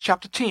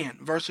chapter 10,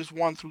 verses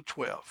 1 through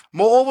 12.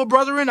 Moreover,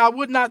 brethren, I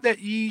would not that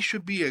ye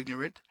should be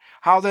ignorant,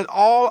 how that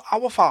all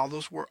our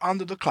fathers were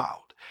under the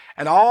cloud,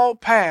 and all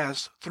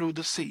passed through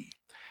the sea,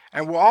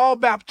 and were all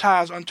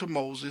baptized unto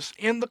Moses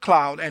in the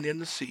cloud and in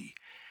the sea,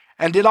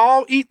 and did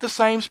all eat the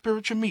same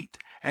spiritual meat,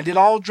 and did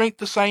all drink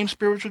the same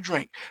spiritual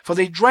drink. For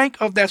they drank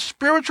of that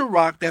spiritual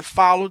rock that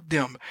followed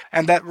them,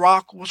 and that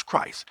rock was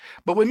Christ.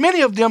 But with many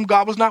of them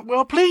God was not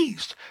well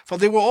pleased, for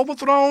they were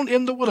overthrown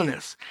in the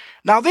wilderness.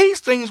 Now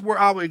these things were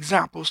our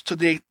examples, to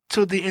the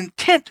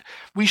intent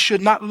we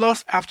should not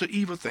lust after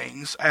evil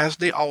things, as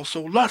they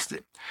also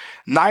lusted.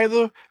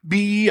 Neither be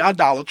ye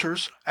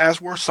idolaters, as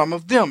were some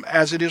of them.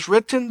 As it is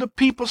written, the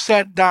people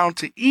sat down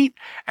to eat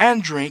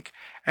and drink,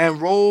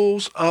 and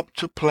rose up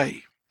to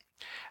play.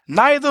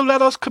 Neither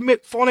let us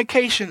commit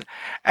fornication,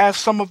 as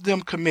some of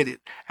them committed,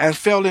 and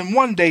fell in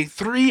one day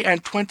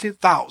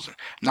 23,000.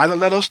 Neither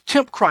let us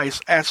tempt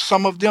Christ, as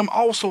some of them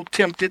also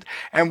tempted,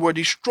 and were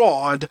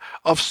destroyed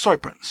of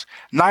serpents.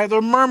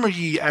 Neither murmur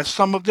ye, as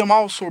some of them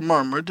also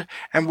murmured,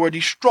 and were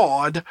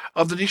destroyed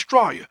of the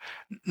destroyer.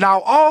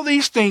 Now all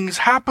these things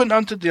happened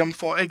unto them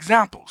for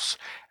examples,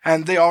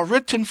 and they are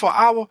written for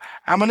our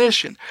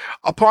admonition,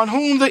 upon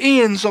whom the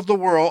ends of the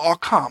world are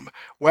come.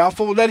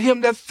 Wherefore let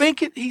him that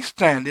thinketh he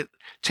standeth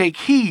take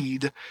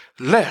heed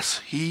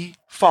lest he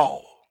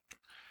fall.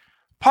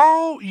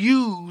 Paul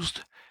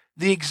used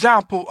the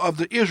example of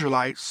the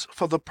Israelites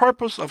for the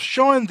purpose of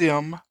showing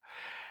them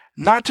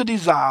not to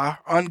desire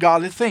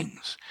ungodly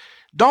things.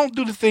 Don't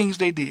do the things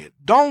they did.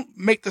 Don't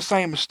make the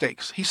same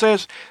mistakes. He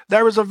says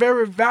there is a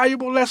very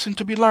valuable lesson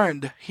to be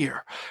learned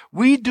here.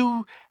 We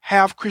do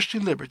have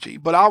Christian liberty,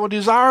 but our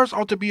desires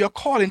ought to be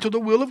according to the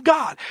will of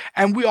God.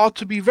 And we ought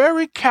to be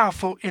very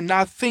careful in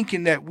not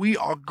thinking that we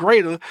are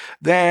greater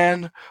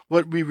than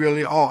what we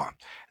really are.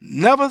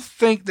 Never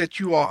think that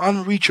you are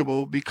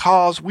unreachable,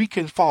 because we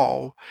can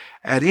fall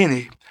at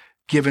any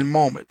given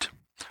moment.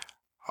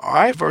 All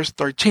right, verse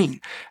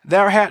 13.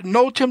 There had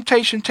no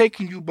temptation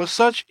taken you, but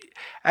such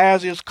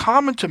as is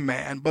common to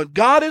man. But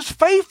God is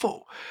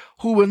faithful,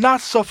 who will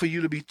not suffer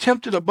you to be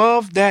tempted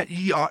above that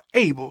ye are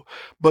able,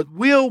 but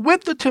will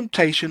with the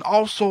temptation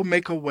also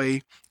make a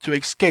way to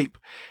escape,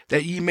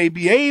 that ye may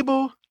be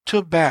able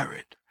to bear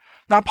it.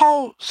 Now,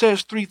 Paul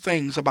says three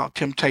things about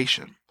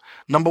temptation.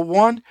 Number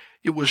one,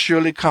 it will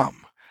surely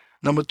come.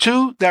 Number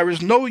two, there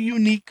is no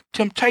unique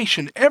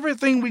temptation.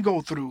 Everything we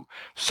go through,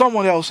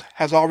 someone else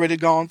has already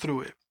gone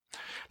through it.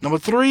 Number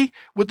three,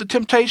 with the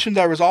temptation,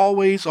 there is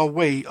always a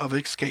way of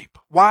escape.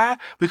 Why?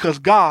 Because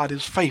God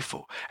is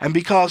faithful. And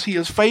because he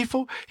is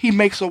faithful, he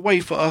makes a way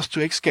for us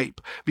to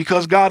escape.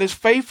 Because God is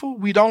faithful,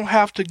 we don't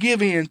have to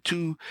give in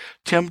to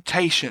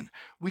temptation.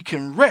 We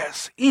can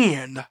rest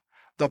in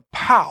the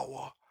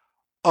power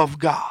of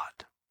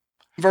God.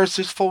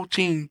 Verses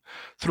 14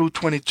 through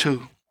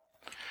 22.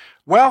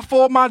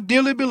 Wherefore, my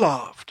dearly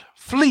beloved,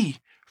 flee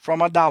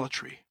from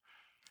idolatry.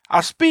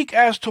 I speak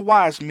as to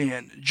wise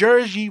men,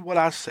 judge ye what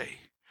I say.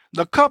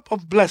 The cup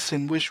of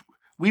blessing which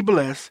we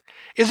bless,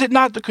 is it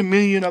not the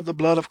communion of the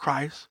blood of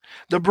Christ?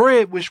 The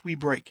bread which we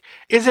break,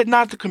 is it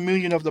not the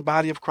communion of the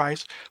body of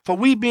Christ? For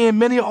we being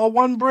many are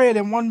one bread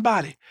and one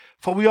body,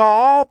 for we are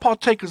all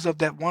partakers of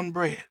that one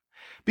bread.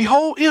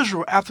 Behold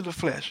Israel after the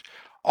flesh,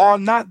 are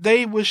not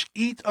they which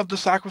eat of the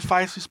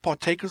sacrifices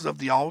partakers of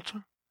the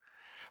altar?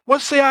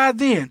 What say I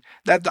then,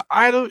 that the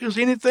idol is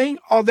anything,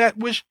 or that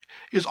which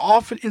is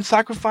offered in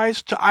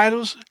sacrifice to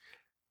idols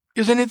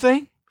is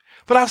anything?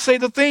 But I say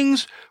the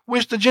things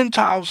which the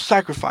Gentiles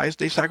sacrifice,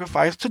 they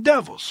sacrifice to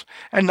devils,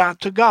 and not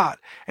to God.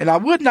 And I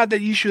would not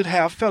that ye should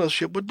have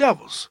fellowship with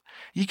devils.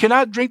 Ye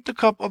cannot drink the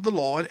cup of the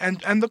Lord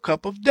and the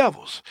cup of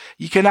devils.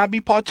 Ye cannot be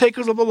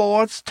partakers of the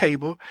Lord's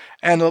table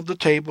and of the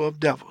table of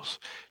devils.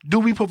 Do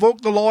we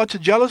provoke the Lord to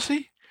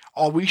jealousy?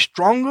 Are we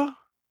stronger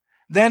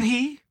than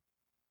he?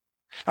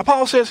 Now,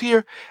 Paul says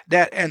here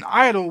that an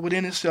idol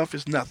within itself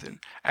is nothing,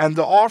 and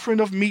the offering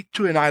of meat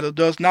to an idol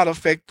does not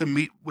affect the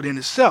meat within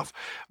itself,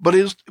 but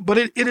it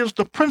is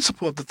the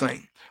principle of the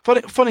thing.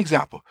 For an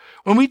example,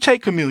 when we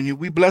take communion,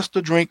 we bless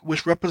the drink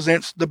which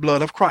represents the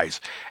blood of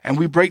Christ, and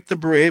we break the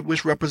bread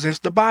which represents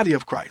the body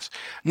of Christ.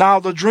 Now,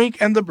 the drink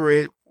and the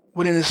bread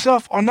within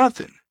itself are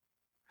nothing,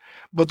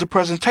 but the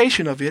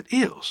presentation of it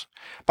is.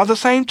 By the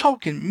same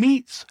token,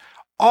 meats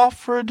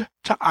offered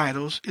to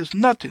idols is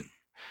nothing,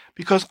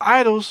 because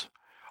idols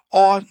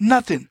are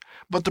nothing,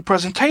 but the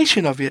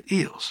presentation of it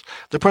is.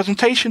 The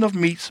presentation of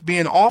meats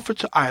being offered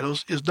to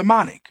idols is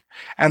demonic,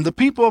 and the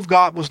people of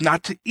God was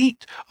not to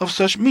eat of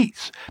such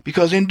meats,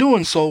 because in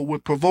doing so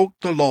would provoke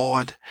the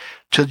Lord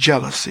to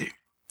jealousy.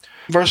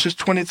 Verses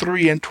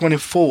 23 and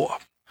 24.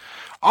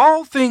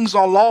 All things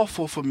are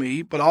lawful for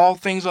me, but all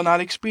things are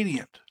not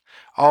expedient.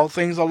 All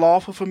things are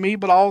lawful for me,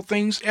 but all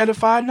things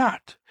edify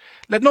not.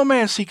 Let no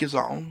man seek his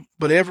own,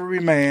 but every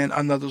man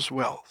another's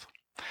wealth.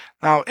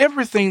 Now,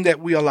 everything that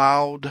we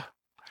allowed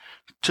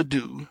to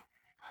do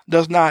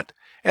does not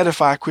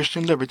edify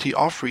Christian liberty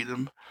or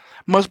freedom,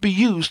 must be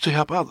used to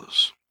help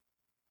others,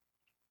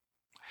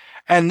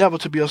 and never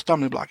to be a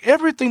stumbling block.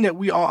 Everything that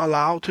we are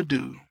allowed to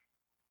do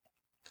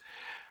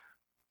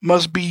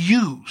must be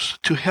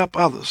used to help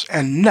others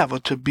and never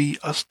to be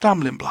a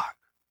stumbling block.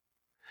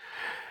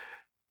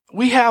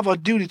 We have a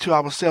duty to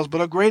ourselves,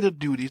 but a greater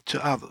duty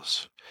to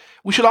others.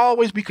 We should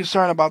always be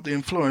concerned about the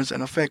influence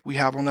and effect we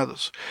have on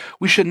others.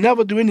 We should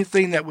never do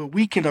anything that will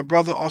weaken a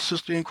brother or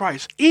sister in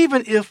Christ,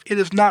 even if it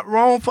is not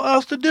wrong for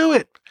us to do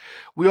it.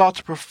 We ought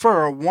to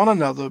prefer one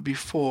another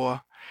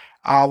before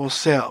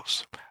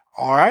ourselves.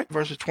 All right,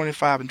 verses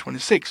 25 and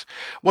 26.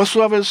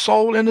 Whatsoever is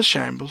sold in the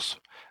chambers,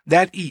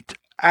 that eat,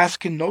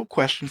 asking no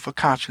question for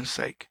conscience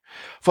sake.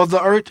 For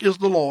the earth is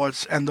the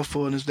Lord's and the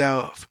fullness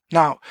thereof.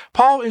 Now,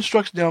 Paul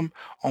instructs them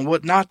on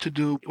what not to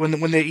do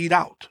when they eat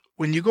out.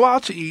 When you go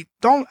out to eat,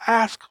 don't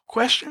ask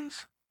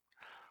questions.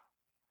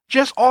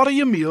 Just order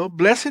your meal,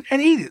 bless it,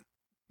 and eat it.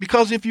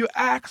 Because if you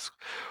ask,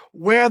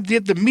 where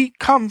did the meat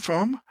come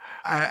from?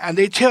 And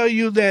they tell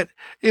you that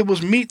it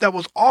was meat that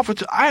was offered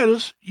to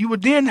idols, you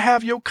would then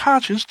have your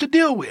conscience to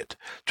deal with.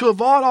 To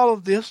avoid all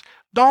of this,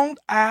 don't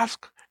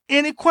ask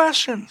any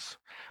questions.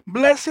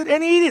 Bless it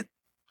and eat it.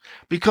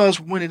 Because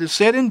when it is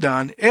said and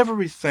done,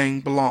 everything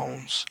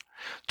belongs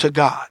to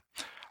God.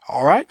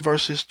 All right,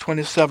 verses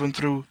 27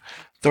 through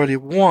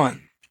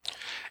 31.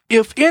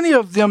 If any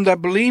of them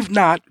that believe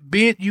not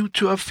bid you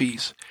to a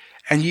feast,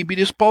 and ye be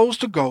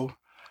disposed to go,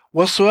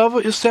 whatsoever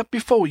is set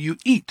before you,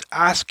 eat,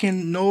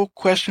 asking no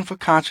question for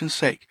conscience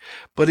sake.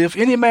 But if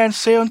any man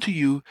say unto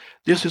you,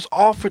 this is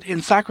offered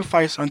in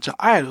sacrifice unto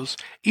idols,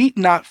 eat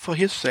not for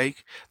his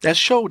sake that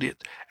showed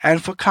it,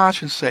 and for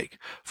conscience sake.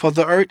 For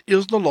the earth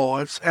is the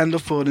Lord's, and the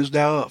fullness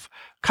thereof.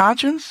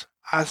 Conscience,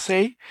 I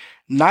say,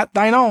 not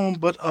thine own,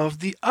 but of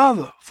the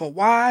other. For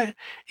why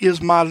is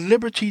my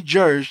liberty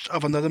judged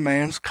of another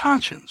man's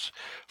conscience?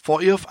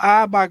 For if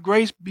I by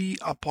grace be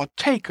a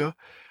partaker,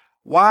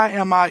 why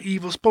am I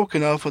evil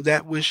spoken of for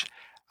that which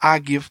I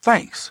give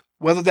thanks?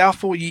 Whether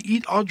therefore ye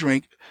eat or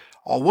drink,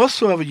 or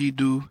whatsoever ye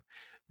do,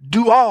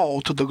 do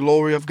all to the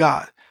glory of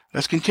God.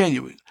 Let's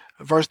continue.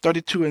 Verse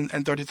 32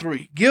 and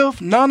 33. Give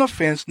none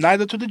offense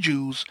neither to the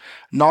Jews,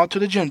 nor to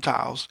the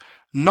Gentiles,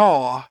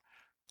 nor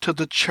to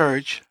the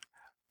church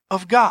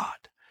of God.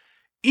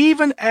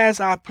 Even as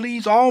I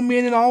please all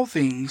men in all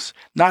things,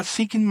 not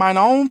seeking mine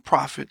own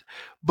profit,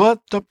 but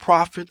the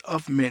profit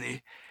of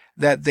many,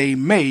 that they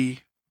may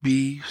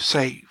be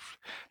saved.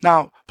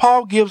 Now,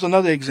 Paul gives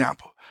another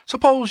example.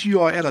 Suppose you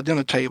are at a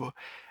dinner table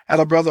at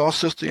a brother or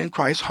sister in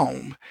Christ's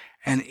home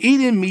and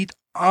eating meat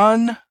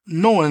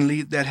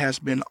unknowingly that has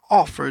been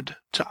offered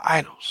to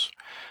idols.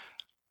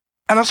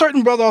 And a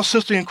certain brother or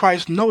sister in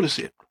Christ notice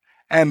it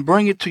and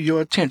bring it to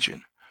your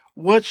attention.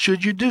 What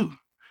should you do?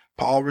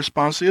 Paul's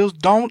response is,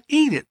 don't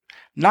eat it,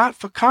 not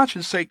for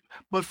conscience sake,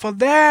 but for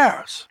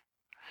theirs.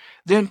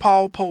 Then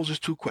Paul poses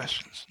two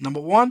questions.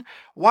 Number one,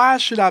 why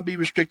should I be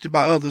restricted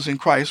by others in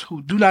Christ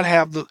who do not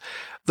have the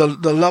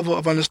level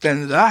of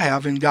understanding that I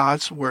have in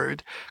God's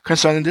word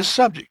concerning this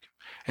subject?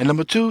 And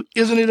number two,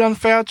 isn't it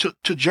unfair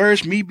to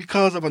judge me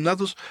because of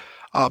another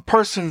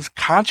person's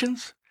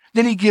conscience?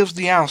 Then he gives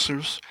the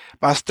answers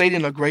by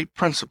stating a great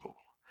principle.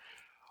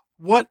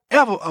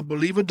 Whatever a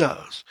believer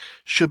does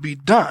should be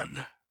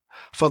done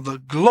for the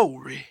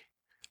glory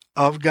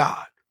of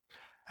God.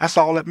 That's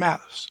all that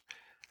matters.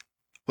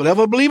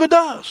 Whatever a believer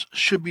does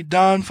should be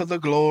done for the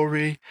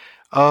glory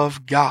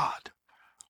of God.